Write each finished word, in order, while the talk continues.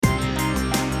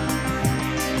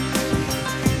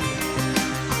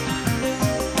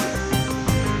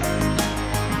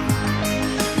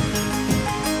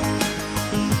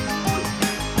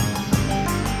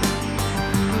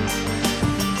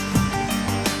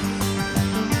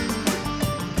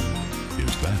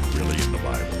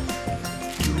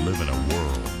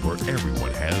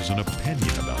an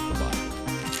opinion about the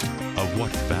Bible? Of what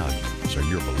values are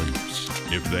your beliefs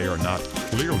if they are not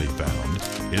clearly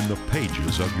found in the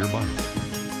pages of your Bible?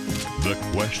 The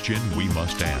question we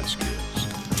must ask is,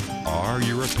 are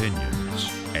your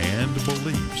opinions and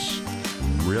beliefs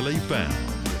really found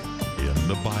in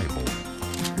the Bible?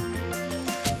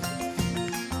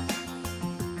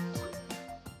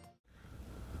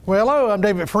 Well, hello, I'm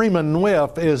David Freeman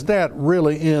with Is That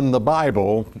Really in the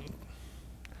Bible?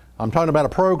 I'm talking about a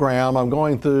program. I'm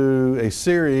going through a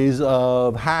series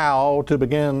of how to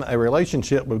begin a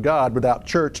relationship with God without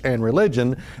church and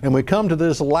religion. And we come to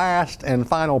this last and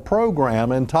final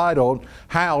program entitled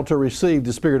How to Receive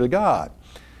the Spirit of God.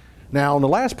 Now, in the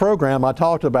last program, I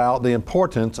talked about the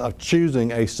importance of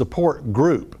choosing a support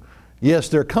group. Yes,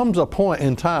 there comes a point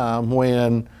in time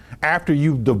when, after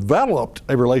you've developed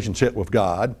a relationship with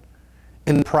God,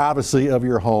 in the privacy of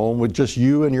your home, with just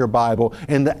you and your Bible,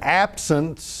 in the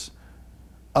absence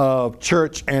of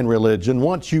church and religion,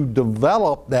 once you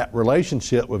develop that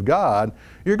relationship with God,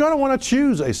 you're going to want to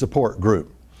choose a support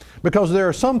group. Because there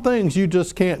are some things you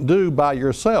just can't do by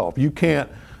yourself. You can't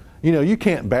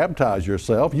baptize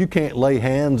yourself. You can't lay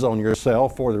hands on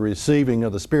yourself for the receiving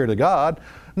of the Spirit of God.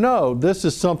 No, this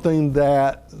is something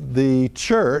that the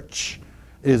church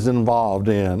is involved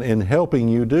in helping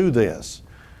you do this.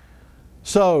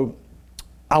 So,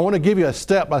 I want to give you a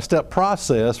step-by-step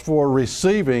process for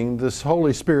receiving this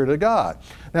Holy Spirit of God.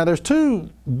 Now, there's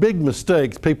two big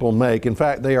mistakes people make. In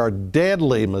fact, they are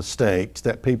deadly mistakes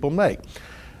that people make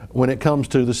when it comes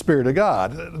to the Spirit of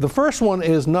God. The first one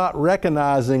is not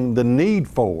recognizing the need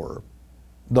for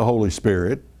the Holy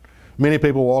Spirit. Many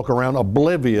people walk around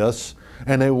oblivious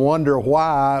and they wonder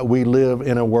why we live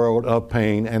in a world of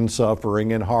pain and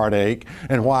suffering and heartache,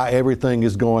 and why everything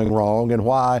is going wrong, and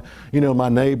why, my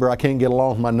neighbor, I can't get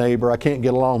along with my neighbor, I can't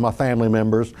get along with my family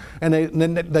members, and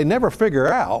they never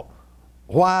figure out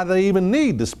why they even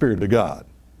need the Spirit of God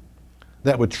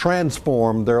that would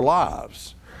transform their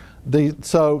lives.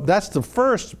 So that's the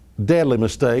first deadly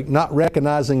mistake, not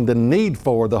recognizing the need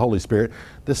for the Holy Spirit.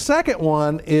 The second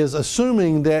one is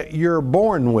assuming that you're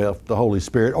born with the Holy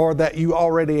Spirit, or that you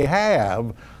already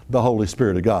have the Holy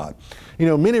Spirit of God.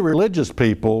 Many religious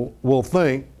people will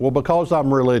think, well, because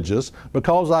I'm religious,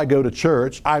 because I go to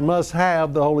church, I must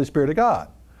have the Holy Spirit of God.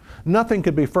 Nothing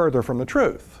could be further from the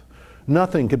truth.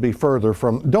 Nothing could be further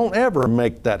from, don't ever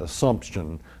make that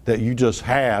assumption that you just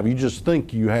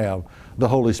think you have the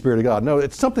Holy Spirit of God. No,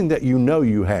 it's something that you know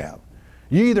you have.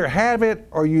 You either have it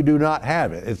or you do not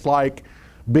have it. It's like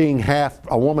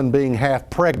a woman being half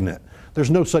pregnant. There's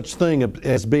no such thing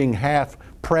as being half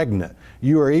pregnant.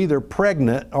 You are either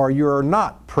pregnant or you are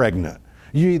not pregnant.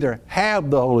 You either have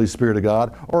the Holy Spirit of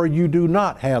God or you do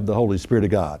not have the Holy Spirit of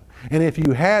God. And if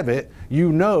you have it,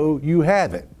 you know you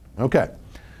have it. Okay.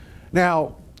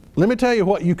 Now, let me tell you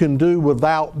what you can do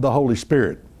without the Holy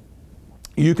Spirit.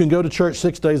 You can go to church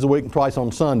 6 days a week and twice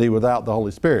on Sunday without the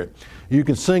Holy Spirit. You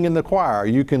can sing in the choir.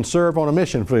 You can serve on a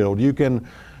mission field. You can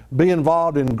be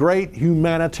involved in great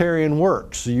humanitarian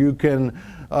works. You can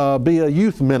be a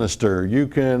youth minister. You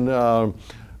can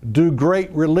do great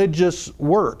religious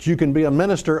works. You can be a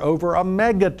minister over a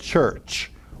mega church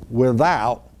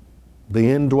without the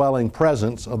indwelling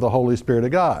presence of the Holy Spirit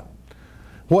of God.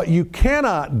 What you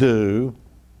cannot do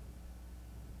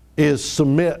is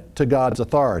submit to God's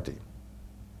authority.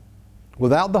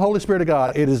 Without the Holy Spirit of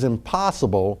God, it is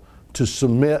impossible to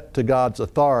submit to God's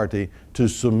authority, to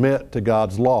submit to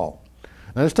God's law.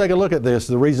 Now let's take a look at this,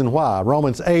 the reason why.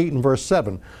 Romans 8 and verse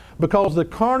 7. Because the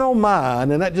carnal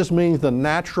mind, and that just means the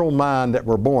natural mind that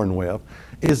we're born with,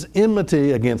 is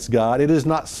enmity against God. It is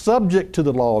not subject to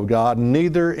the law of God,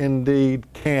 neither indeed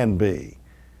can be.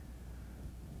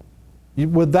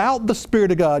 Without the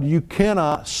Spirit of God, you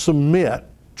cannot submit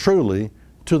truly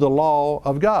to the law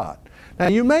of God. Now,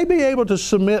 you may be able to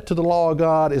submit to the law of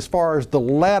God as far as the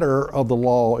letter of the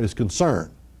law is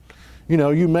concerned.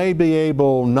 You may be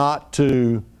able not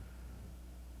to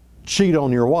cheat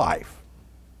on your wife.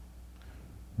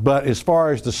 But as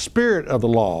far as the spirit of the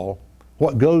law,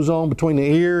 what goes on between the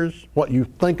ears, what you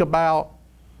think about,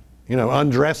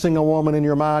 undressing a woman in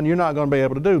your mind, you're not going to be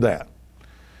able to do that.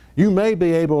 You may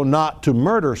be able not to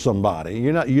murder somebody.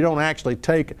 You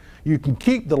can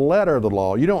keep the letter of the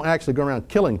law. You don't actually go around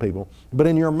killing people. But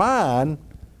in your mind,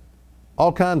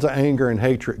 all kinds of anger and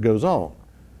hatred goes on.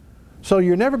 So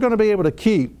you're never going to be able to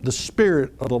keep the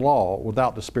spirit of the law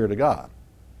without the Spirit of God.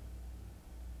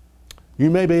 You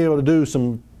may be able to do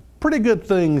some pretty good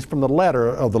things from the letter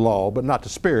of the law, but not the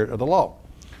spirit of the law.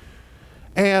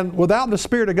 And without the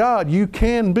Spirit of God, you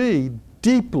can be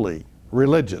deeply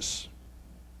religious.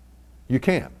 You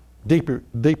can.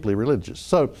 Deeply religious.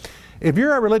 So If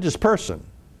you're a religious person,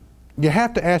 you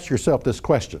have to ask yourself this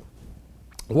question.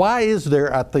 Why is there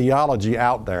a theology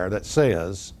out there that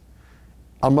says,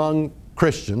 among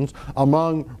Christians,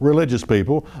 among religious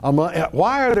people,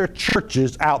 why are there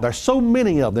churches out there, so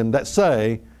many of them, that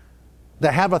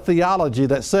have a theology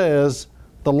that says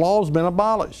the law's been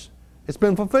abolished, it's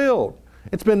been fulfilled,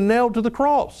 it's been nailed to the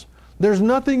cross, there's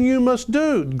nothing you must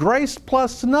do, grace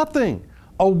plus nothing,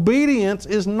 obedience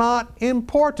is not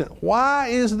important? Why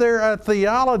is there a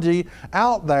theology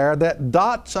out there that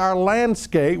dots our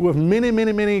landscape with many,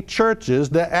 many, many churches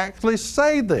that actually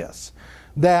say this,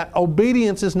 that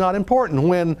obedience is not important,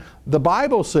 when the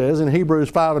Bible says in Hebrews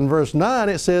 5 and verse 9,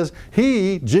 it says,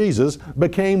 He, Jesus,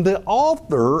 became the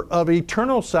author of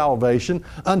eternal salvation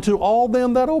unto all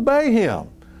them that obey Him?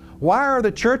 Why are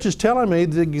the churches telling me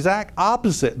the exact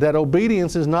opposite, that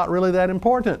obedience is not really that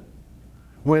important?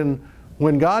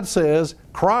 When God says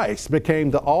Christ became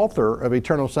the author of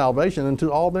eternal salvation unto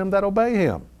all them that obey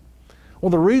Him. Well,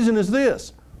 the reason is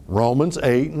this, Romans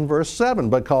 8 and verse 7,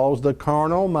 because the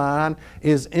carnal mind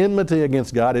is enmity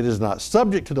against God. It is not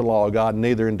subject to the law of God,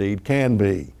 neither indeed can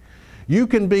be. You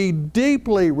can be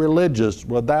deeply religious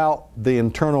without the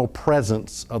internal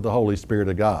presence of the Holy Spirit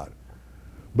of God,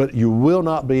 but you will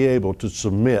not be able to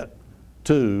submit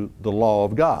to the law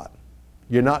of God.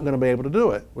 You're not going to be able to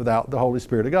do it without the Holy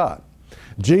Spirit of God.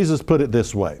 Jesus put it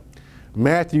this way,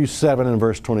 Matthew 7 and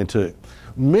verse 22.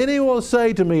 Many will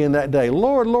say to me in that day,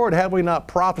 Lord, Lord, have we not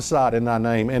prophesied in thy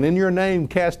name, and in your name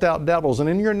cast out devils, and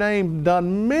in your name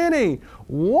done many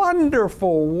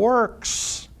wonderful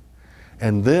works?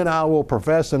 And then I will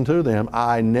profess unto them,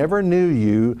 I never knew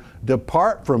you.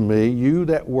 Depart from me, you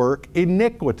that work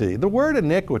iniquity. The word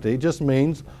iniquity just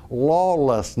means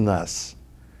lawlessness.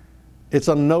 It's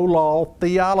a no-law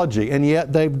theology, and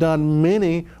yet they've done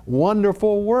many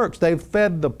wonderful works. They've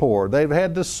fed the poor. They've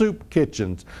had the soup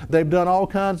kitchens. They've done all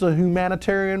kinds of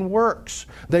humanitarian works.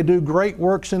 They do great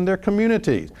works in their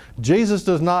communities. Jesus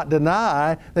does not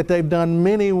deny that they've done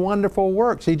many wonderful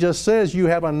works. He just says you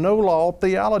have a no-law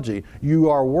theology. You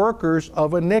are workers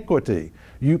of iniquity.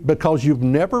 Because you've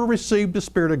never received the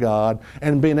Spirit of God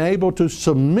and been able to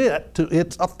submit to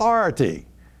its authority.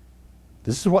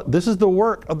 This is the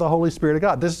work of the Holy Spirit of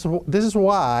God. This is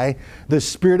why the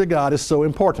Spirit of God is so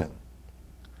important.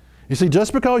 You see,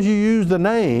 just because you use the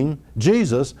name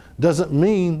Jesus doesn't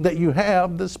mean that you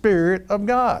have the Spirit of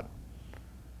God.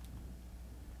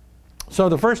 So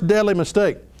the first deadly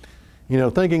mistake,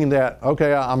 thinking that,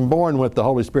 okay, I'm born with the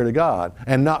Holy Spirit of God,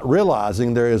 and not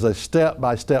realizing there is a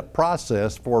step-by-step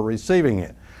process for receiving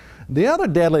it. The other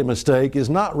deadly mistake is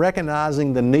not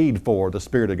recognizing the need for the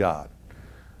Spirit of God.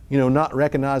 Not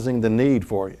recognizing the need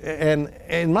for it. And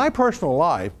in my personal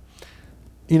life,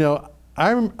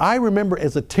 I remember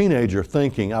as a teenager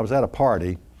thinking, I was at a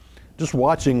party, just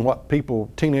watching what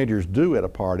teenagers do at a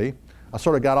party. I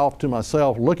sort of got off to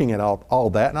myself looking at all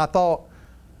that, and I thought,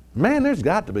 man, there's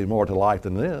got to be more to life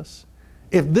than this.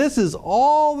 If this is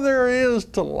all there is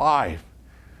to life,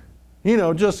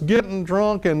 just getting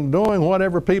drunk and doing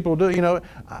whatever people do,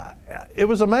 it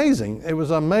was amazing. It was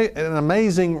an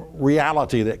amazing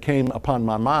reality that came upon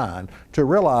my mind to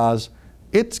realize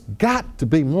it's got to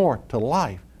be more to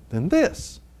life than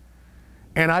this.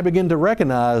 And I began to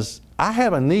recognize I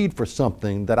have a need for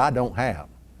something that I don't have.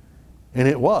 And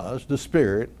it was the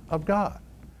Spirit of God.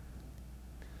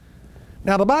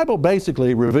 Now, the Bible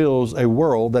basically reveals a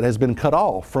world that has been cut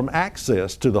off from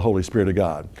access to the Holy Spirit of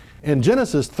God. In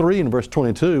Genesis 3 and verse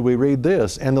 22, we read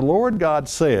this, And the Lord God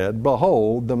said,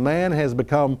 Behold, the man has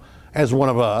become as one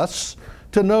of us,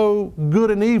 to know good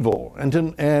and evil.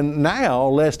 And now,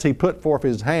 lest he put forth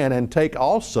his hand and take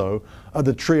also of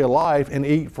the tree of life and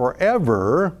eat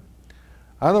forever.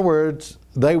 In other words,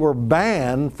 they were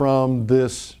banned from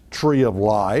this tree of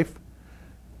life,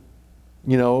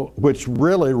 which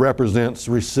really represents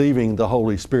receiving the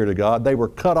Holy Spirit of God. They were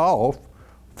cut off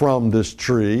from this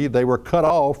tree. They were cut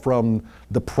off from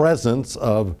the presence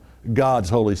of God's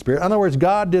Holy Spirit. In other words,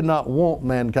 God did not want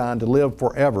mankind to live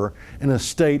forever in a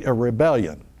state of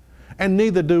rebellion. And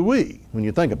neither do we, when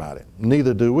you think about it.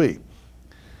 Neither do we.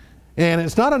 And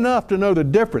it's not enough to know the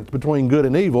difference between good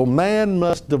and evil. Man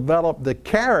must develop the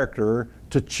character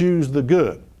to choose the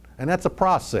good. And that's a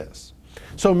process.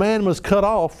 So man was cut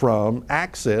off from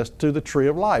access to the tree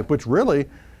of life, which really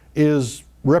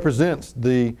represents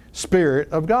the Spirit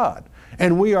of God.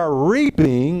 And we are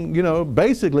reaping,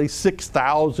 basically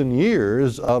 6,000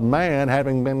 years of man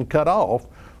having been cut off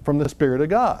from the Spirit of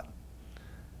God.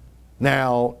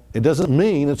 Now, it doesn't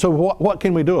mean, and so what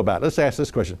can we do about it? Let's ask this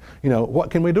question.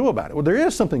 What can we do about it? Well, there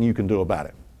is something you can do about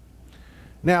it.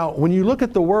 Now, when you look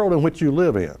at the world in which you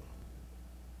live in,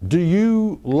 Do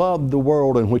you love the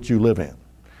world in which you live in?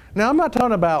 Now, I'm not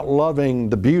talking about loving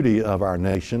the beauty of our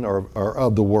nation or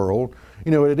of the world.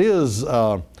 You know, it is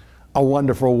a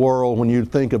wonderful world when you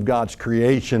think of God's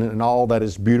creation and all that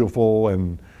is beautiful,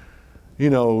 and you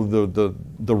know,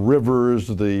 the rivers,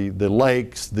 the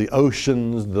lakes, the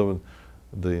oceans,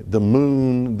 the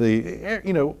moon,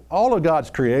 you know, all of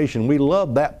God's creation. We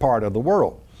love that part of the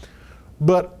world.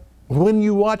 But when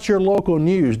you watch your local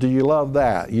news, do you love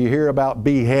that? You hear about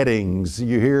beheadings,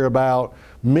 you hear about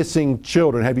missing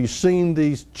children. Have you seen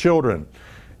these children?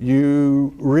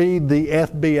 You read the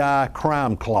FBI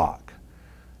crime clock.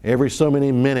 Every so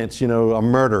many minutes, you know, a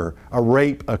murder, a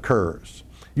rape occurs.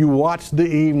 You watch the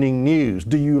evening news.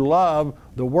 Do you love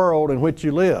the world in which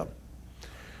you live?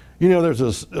 You know, there's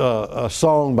a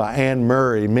song by Anne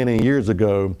Murray many years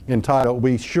ago entitled,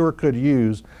 "We Sure Could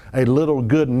Use a Little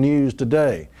Good News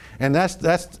Today." And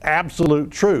that's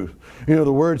absolute truth. You know,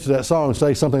 the words to that song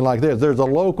say something like this: there's a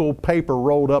local paper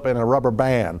rolled up in a rubber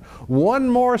band. One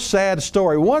more sad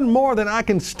story, one more than I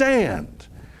can stand.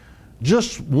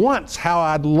 Just once how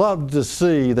I'd love to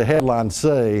see the headline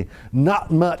say,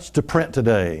 "Not much to print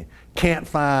today. Can't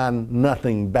find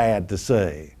nothing bad to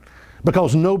say."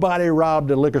 Because nobody robbed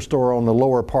a liquor store on the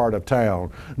lower part of town.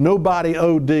 Nobody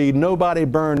OD'd. Nobody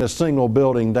burned a single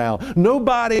building down.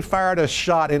 Nobody fired a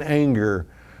shot in anger.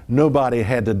 Nobody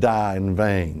had to die in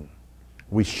vain.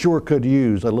 We sure could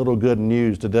use a little good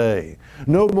news today.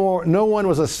 No one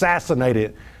was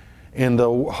assassinated in the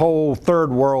whole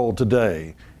third world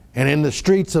today. And in the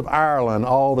streets of Ireland,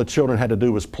 all the children had to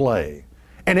do was play.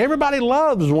 And everybody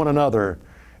loves one another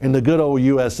in the good old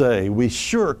USA. We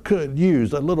sure could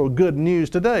use a little good news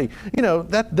today. You know,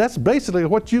 that's basically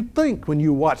what you think when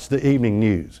you watch the evening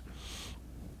news.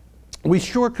 We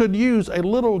sure could use a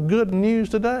little good news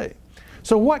today.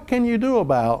 So what can you do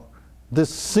about this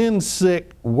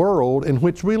sin-sick world in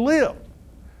which we live?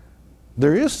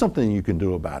 There is something you can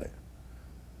do about it.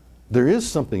 There is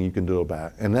something you can do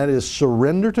about it, and that is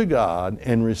surrender to God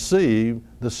and receive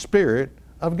the Spirit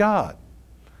of God.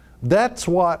 That's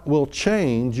what will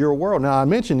change your world. Now, I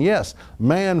mentioned, yes,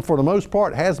 man for the most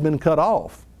part has been cut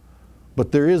off,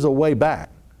 but there is a way back.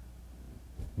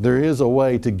 There is a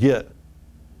way to get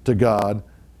to God,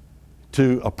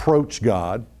 to approach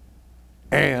God,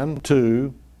 and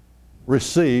to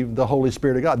receive the Holy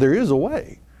Spirit of God. There is a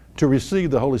way to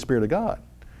receive the Holy Spirit of God.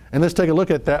 And let's take a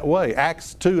look at that way.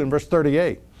 Acts 2 and verse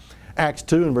 38. Acts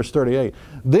 2 and verse 38.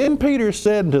 Then Peter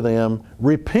said to them,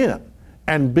 "Repent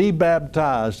and be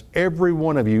baptized, every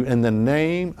one of you, in the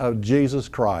name of Jesus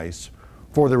Christ,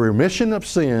 for the remission of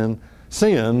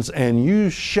sins, and you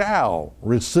shall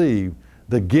receive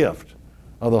the gift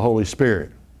of the Holy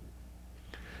Spirit."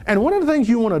 And one of the things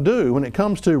you want to do when it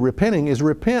comes to repenting is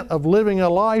repent of living a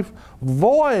life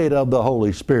void of the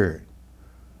Holy Spirit.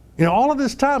 You know, all of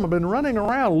this time I've been running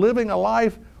around living a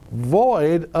life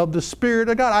void of the Spirit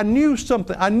of God. I knew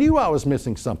something. I knew I was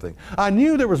missing something. I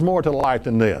knew there was more to life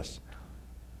than this.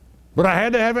 But I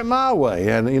had to have it my way.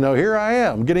 And, you know, here I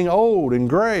am getting old and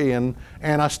gray, and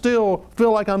I still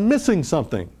feel like I'm missing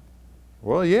something.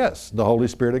 Well, yes, the Holy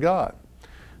Spirit of God.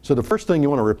 So the first thing you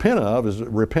want to repent of is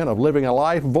repent of living a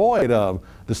life void of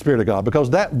the Spirit of God, because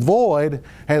that void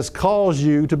has caused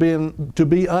you to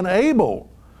be unable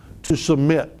to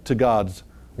submit to God's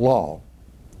law,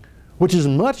 which is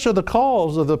much of the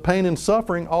cause of the pain and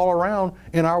suffering all around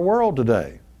in our world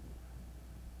today.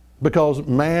 Because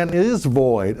man is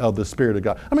void of the Spirit of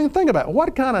God. I mean, think about it.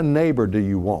 What kind of neighbor do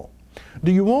you want?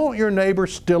 Do you want your neighbor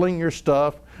stealing your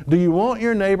stuff? Do you want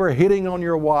your neighbor hitting on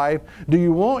your wife? Do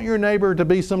you want your neighbor to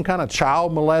be some kind of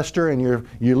child molester and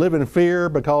you live in fear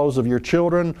because of your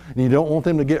children and you don't want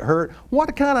them to get hurt?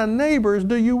 What kind of neighbors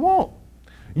do you want?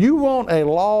 You want a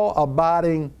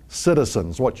law-abiding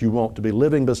citizens, what you want to be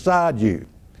living beside you.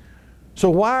 So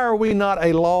why are we not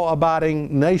a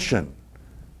law-abiding nation?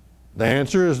 The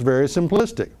answer is very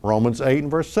simplistic. Romans 8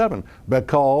 and verse 7.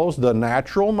 Because the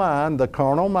natural mind, the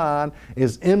carnal mind,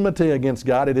 is enmity against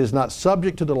God. It is not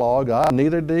subject to the law of God,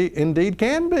 neither indeed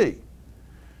can be.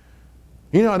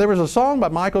 You know, there was a song by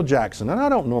Michael Jackson, and I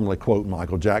don't normally quote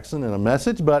Michael Jackson in a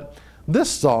message, but this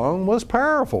song was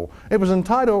powerful. It was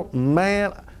entitled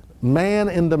Man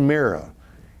in the Mirror.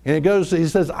 And it goes, he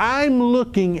says, "I'm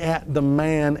looking at the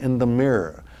man in the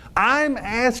mirror. I'm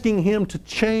asking him to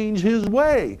change his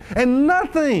way." And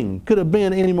nothing could have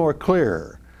been any more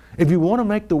clear. If you want to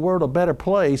make the world a better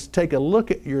place, take a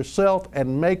look at yourself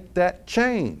and make that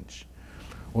change.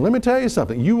 Well, let me tell you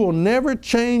something. You will never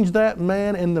change that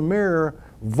man in the mirror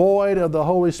void of the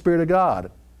Holy Spirit of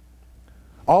God.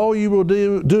 All you will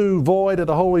do void of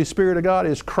the Holy Spirit of God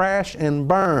is crash and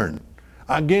burn.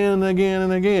 again and again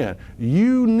and again.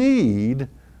 You need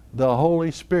the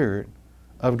Holy Spirit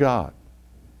of God.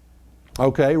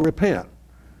 Okay, repent.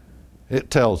 It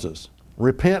tells us.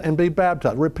 Repent and be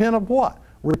baptized. Repent of what?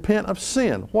 Repent of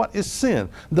sin. What is sin?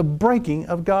 The breaking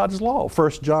of God's law.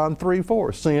 1 John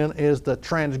 3:4. Sin is the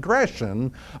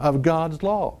transgression of God's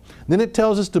law. Then it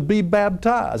tells us to be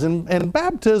baptized. And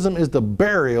baptism is the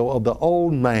burial of the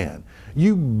old man.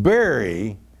 You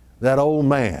bury that old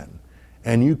man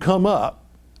and you come up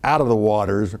out of the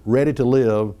waters ready to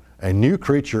live a new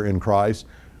creature in Christ,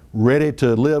 ready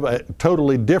to live a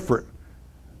totally different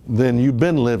than you've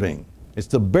been living. It's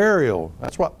the burial.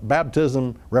 That's what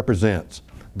baptism represents.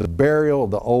 The burial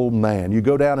of the old man. You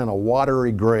go down in a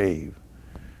watery grave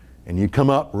and you come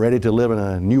up ready to live in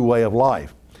a new way of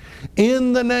life.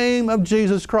 In the name of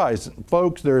Jesus Christ.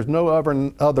 Folks, there's no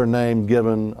other name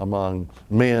given among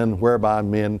men whereby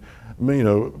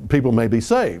people may be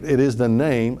saved. It is the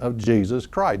name of Jesus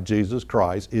Christ. Jesus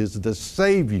Christ is the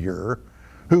Savior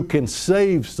who can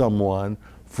save someone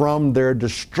from their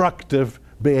destructive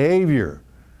behavior.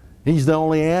 He's the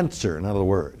only answer, in other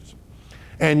words.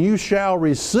 And you shall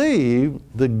receive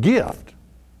the gift,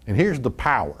 and here's the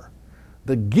power,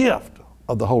 the gift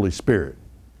of the Holy Spirit.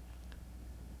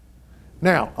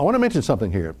 Now, I want to mention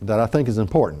something here that I think is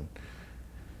important.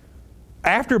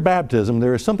 After baptism,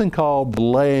 there is something called the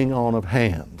laying on of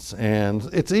hands. And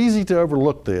it's easy to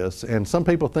overlook this, and some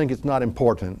people think it's not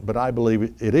important, but I believe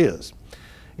it is.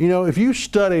 You know, if you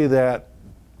study that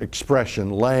expression,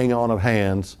 laying on of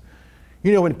hands,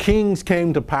 you know, when kings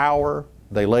came to power,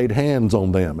 they laid hands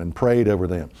on them and prayed over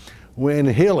them. When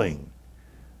healing,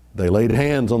 they laid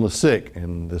hands on the sick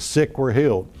and the sick were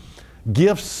healed.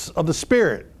 Gifts of the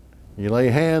Spirit. You lay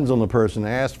hands on the person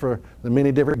and ask for the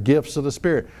many different gifts of the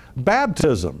Spirit.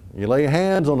 Baptism. You lay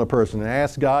hands on the person and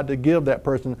ask God to give that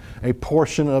person a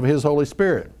portion of His Holy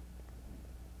Spirit.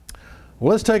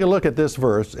 Well, let's take a look at this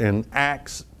verse in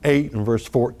Acts 8 and verse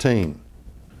 14.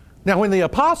 Now, when the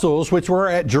apostles which were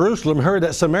at Jerusalem heard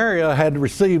that Samaria had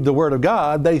received the word of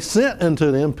God, they sent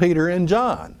unto them Peter and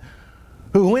John,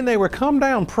 who when they were come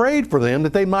down prayed for them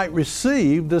that they might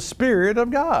receive the Spirit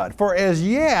of God. For as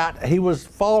yet He was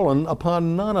fallen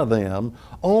upon none of them,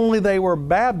 only they were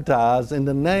baptized in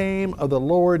the name of the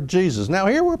Lord Jesus. Now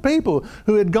here were people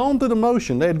who had gone through the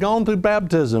motion. They had gone through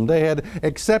baptism. They had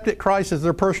accepted Christ as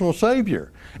their personal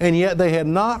Savior. And yet they had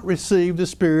not received the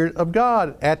Spirit of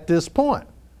God at this point.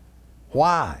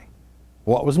 Why?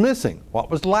 What was missing? What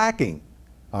was lacking?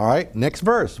 All right, next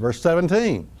verse, verse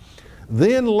 17.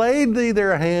 Then laid they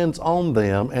their hands on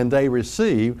them, and they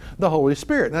received the Holy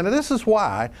Spirit. Now this is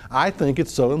why I think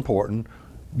it's so important,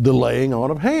 the laying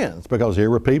on of hands, because here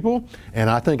were people, and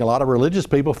I think a lot of religious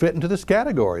people fit into this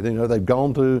category. You know, they've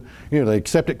gone through, they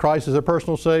accepted Christ as their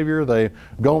personal Savior, they've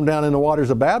gone down in the waters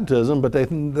of baptism, but they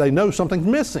know something's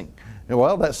missing.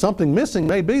 Well, that something missing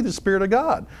may be the Spirit of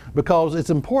God, because it's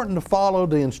important to follow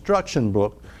the instruction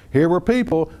book. Here were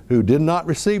people who did not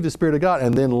receive the Spirit of God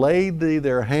and then laid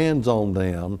their hands on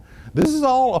them. This is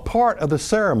all a part of the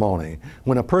ceremony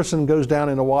when a person goes down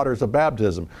in the waters of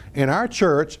baptism. In our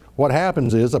church, what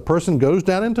happens is a person goes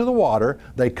down into the water,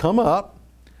 they come up,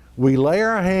 we lay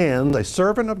our hand, a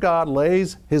servant of God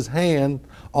lays his hand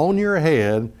on your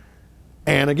head,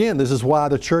 and again, this is why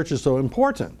the church is so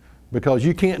important, because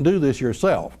you can't do this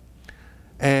yourself.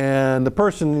 And the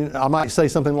person, I might say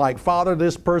something like, Father,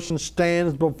 this person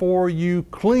stands before you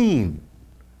clean.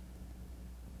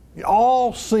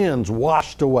 All sins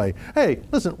washed away. Hey,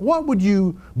 listen, what would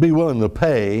you be willing to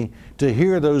pay to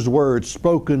hear those words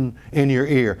spoken in your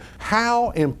ear?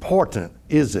 How important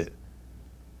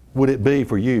would it be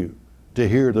for you to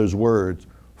hear those words?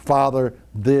 Father,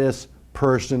 this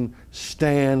person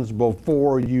stands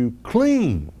before you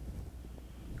clean.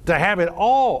 To have it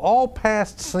all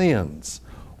past sins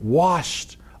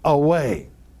washed away.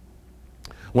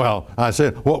 Well, I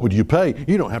said, what would you pay?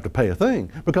 You don't have to pay a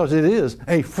thing, because it is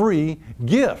a free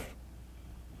gift.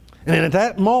 And at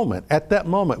that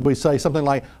moment, we say something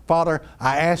like, Father,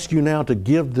 I ask you now to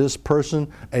give this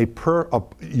person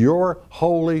your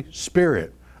Holy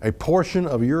Spirit, a portion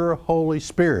of your Holy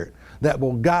Spirit that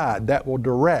will guide, that will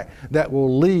direct, that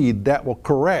will lead, that will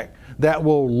correct, that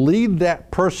will lead that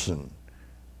person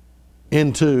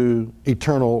into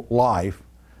eternal life,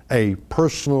 a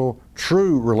personal,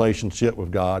 true relationship with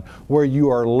God, where you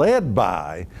are led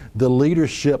by the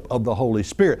leadership of the Holy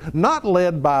Spirit. Not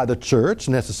led by the church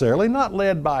necessarily, not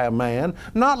led by a man,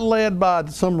 not led by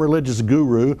some religious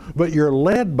guru, but you're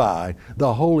led by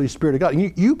the Holy Spirit of God.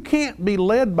 You can't be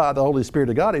led by the Holy Spirit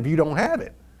of God if you don't have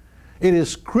it. It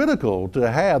is critical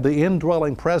to have the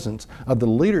indwelling presence of the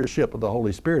leadership of the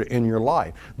Holy Spirit in your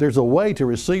life. There's a way to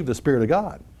receive the Spirit of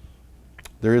God.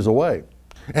 There is a way.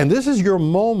 And this is your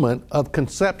moment of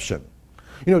conception.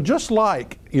 Just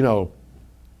like,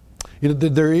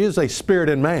 there is a spirit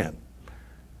in man.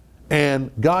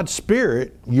 And God's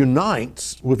Spirit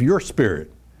unites with your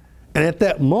spirit. And at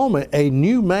that moment, a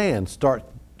new man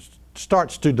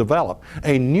starts to develop.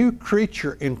 A new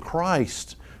creature in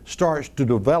Christ starts to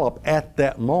develop at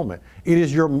that moment.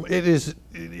 It's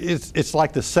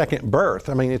like the second birth.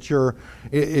 I mean,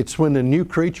 it's when the new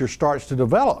creature starts to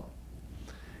develop.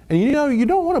 And you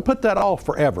don't want to put that off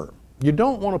forever. You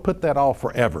don't want to put that off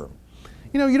forever.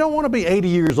 You don't want to be 80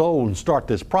 years old and start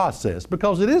this process,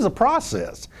 because it is a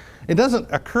process. It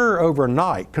doesn't occur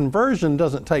overnight. Conversion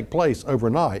doesn't take place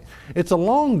overnight. It's a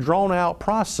long, drawn-out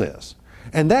process.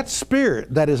 And that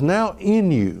Spirit that is now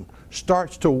in you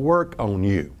starts to work on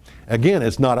you. Again,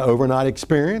 it's not an overnight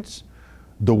experience.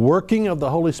 The working of the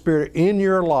Holy Spirit in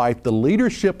your life, the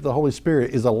leadership of the Holy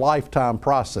Spirit, is a lifetime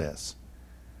process.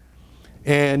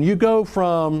 And you go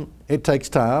from, it takes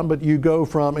time, but you go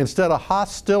from, instead of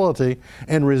hostility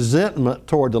and resentment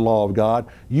toward the law of God,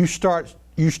 you start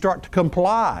to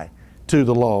comply to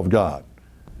the law of God.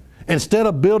 Instead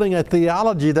of building a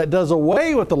theology that does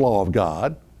away with the law of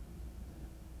God,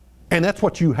 and that's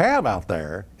what you have out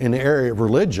there in the area of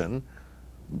religion,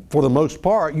 for the most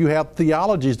part, you have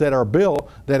theologies that are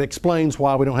built that explains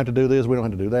why we don't have to do this, we don't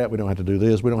have to do that, we don't have to do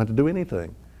this, we don't have to do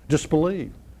anything. Just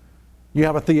believe. You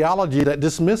have a theology that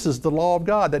dismisses the law of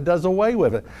God, that does away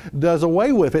with it,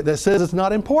 that says it's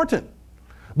not important.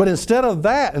 But instead of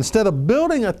that, instead of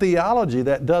building a theology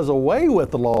that does away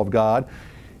with the law of God,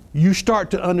 you start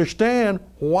to understand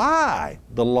why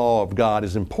the law of God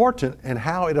is important and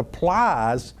how it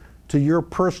applies to your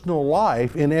personal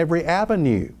life in every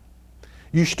avenue.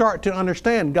 You start to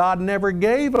understand God never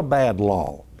gave a bad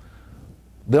law.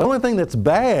 The only thing that's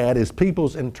bad is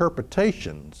people's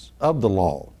interpretations of the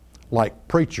law, like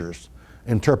preachers'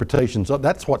 interpretations of,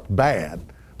 that's what's bad.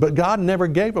 But God never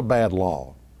gave a bad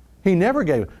law. He never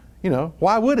gave,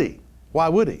 why would He? Why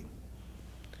would He?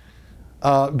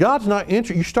 God's not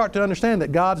interested. You start to understand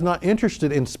that God's not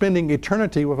interested in spending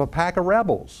eternity with a pack of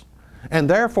rebels. And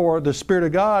therefore, the Spirit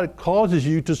of God causes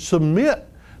you to submit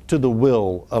to the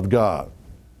will of God.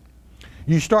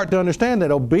 You start to understand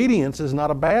that obedience is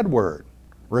not a bad word,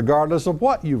 regardless of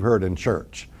what you've heard in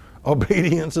church.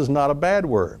 Obedience is not a bad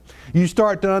word. You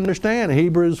start to understand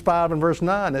Hebrews 5 and verse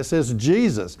 9 that says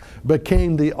Jesus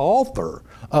became the author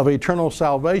of eternal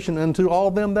salvation unto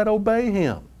all them that obey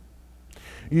Him.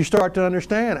 You start to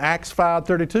understand Acts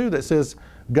 5:32 that says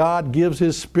God gives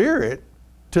His Spirit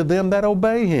to them that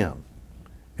obey Him.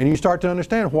 And you start to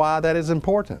understand why that is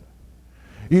important.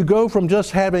 You go from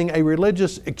just having a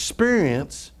religious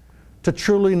experience to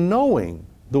truly knowing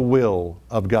the will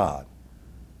of God.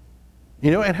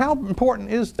 And how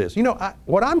important is this?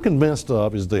 What I'm convinced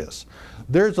of is this.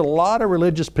 There's a lot of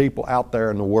religious people out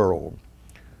there in the world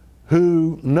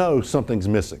who know something's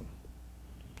missing.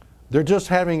 They're just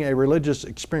having a religious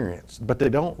experience, but they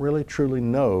don't really truly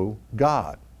know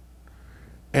God.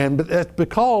 And that's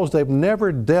because they've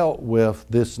never dealt with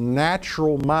this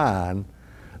natural mind.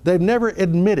 They've never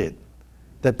admitted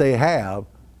that they have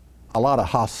a lot of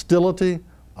hostility,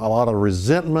 a lot of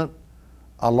resentment,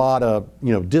 a lot of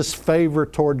disfavor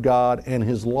toward God and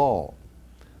His law.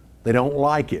 They don't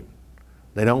like it.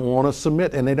 They don't want to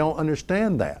submit, and they don't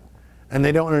understand that. And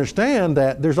they don't understand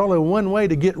that there's only one way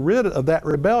to get rid of that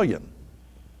rebellion.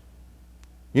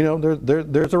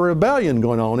 There's a rebellion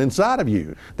going on inside of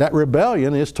you. That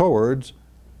rebellion is towards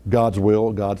God's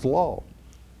will, God's law.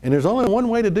 And there's only one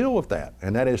way to deal with that,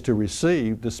 and that is to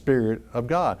receive the Spirit of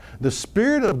God. The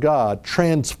Spirit of God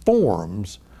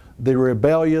transforms the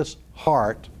rebellious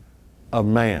heart of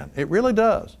man. It really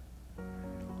does.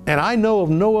 And I know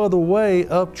of no other way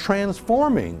of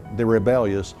transforming the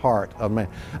rebellious heart of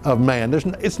man.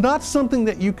 It's not something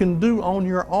that you can do on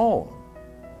your own.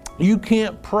 You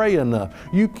can't pray enough.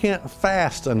 You can't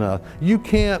fast enough. You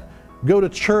can't go to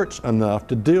church enough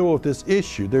to deal with this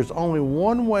issue. There's only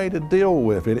one way to deal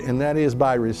with it, and that is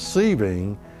by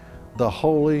receiving the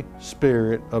Holy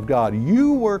Spirit of God.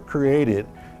 You were created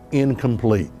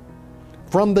incomplete.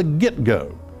 From the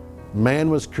get-go, man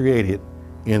was created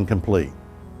incomplete.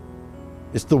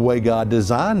 It's the way God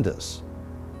designed us.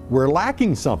 We're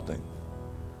lacking something.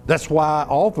 That's why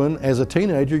often as a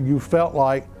teenager you felt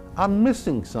like, I'm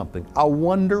missing something. I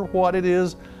wonder what it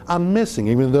is I'm missing.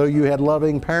 Even though you had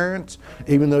loving parents,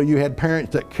 even though you had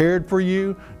parents that cared for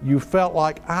you, you felt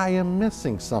like I am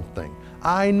missing something.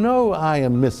 I know I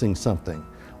am missing something.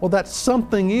 Well, that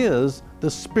something is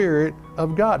the Spirit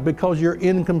of God, because you're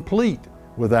incomplete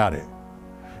without it.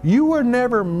 You were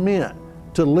never meant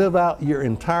to live out your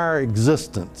entire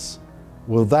existence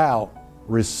without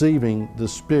receiving the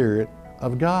Spirit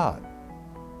of God.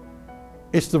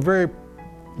 It's the very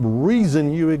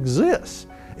reason you exist,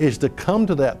 is to come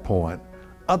to that point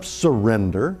of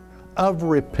surrender, of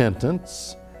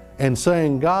repentance, and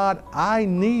saying, God, I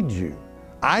need you.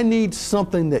 I need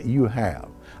something that you have.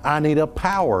 I need a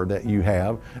power that you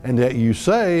have and that you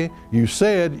said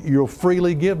you'll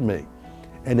freely give me.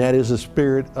 And that is the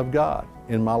Spirit of God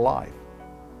in my life.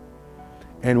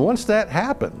 And once that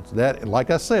happens, that,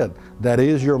 like I said, that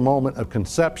is your moment of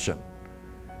conception.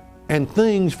 And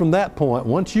things from that point,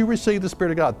 once you receive the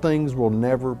Spirit of God, things will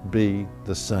never be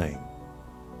the same.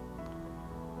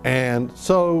 And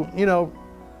so,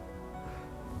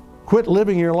 quit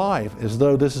living your life as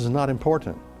though this is not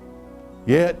important.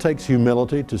 Yeah, it takes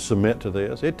humility to submit to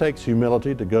this. It takes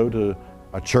humility to go to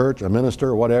a church, a minister,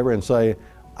 or whatever, and say,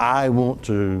 I want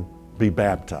to be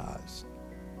baptized.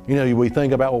 We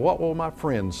think about, well, what will my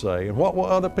friends say? And what will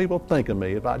other people think of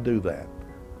me if I do that?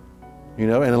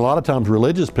 And a lot of times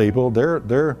religious people,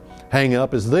 their hang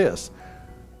up is this.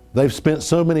 They've spent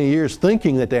so many years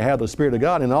thinking that they have the Spirit of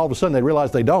God, and all of a sudden they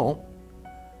realize they don't.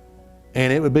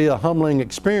 And it would be a humbling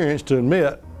experience to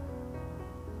admit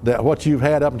that what you've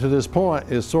had up to this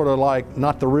point is sort of like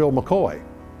not the real McCoy.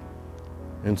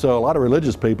 And so a lot of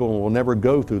religious people will never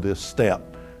go through this step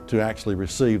to actually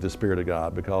receive the Spirit of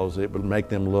God, because it would make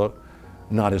them look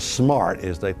not as smart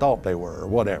as they thought they were, or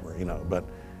whatever, But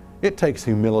it takes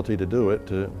humility to do it.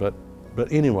 But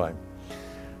anyway,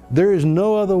 there is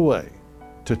no other way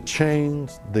to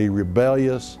change the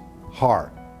rebellious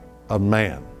heart of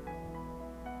man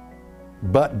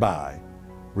but by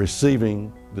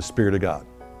receiving the Spirit of God.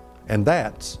 And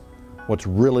that's what's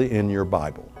really in your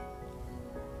Bible.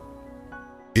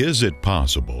 Is it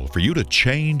possible for you to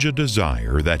change a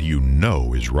desire that you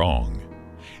know is wrong?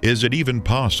 Is it even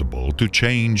possible to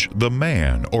change the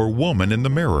man or woman in the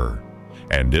mirror?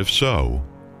 And if so,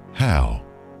 how?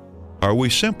 Are we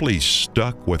simply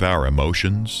stuck with our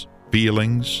emotions,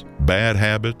 feelings, bad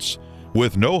habits,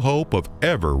 with no hope of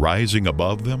ever rising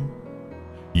above them?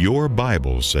 Your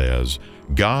Bible says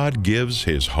God gives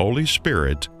His Holy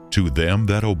Spirit to them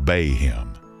that obey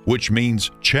Him, which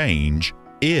means change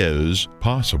is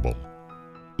possible.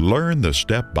 Learn the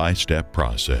step-by-step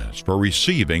process for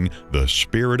receiving the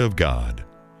Spirit of God.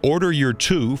 Order your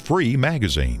 2 free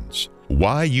magazines,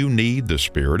 Why You Need the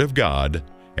Spirit of God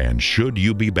and Should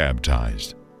You Be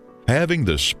Baptized. Having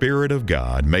the Spirit of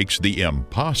God makes the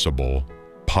impossible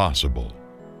possible.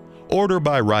 Order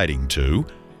by writing to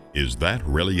Is That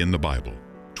Really in the Bible?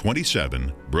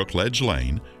 27 Brookledge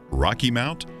Lane, Rocky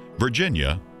Mount,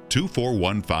 Virginia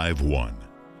 24151.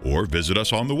 Or visit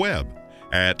us on the web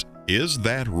at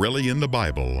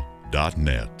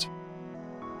isthatreallyinthebible.net.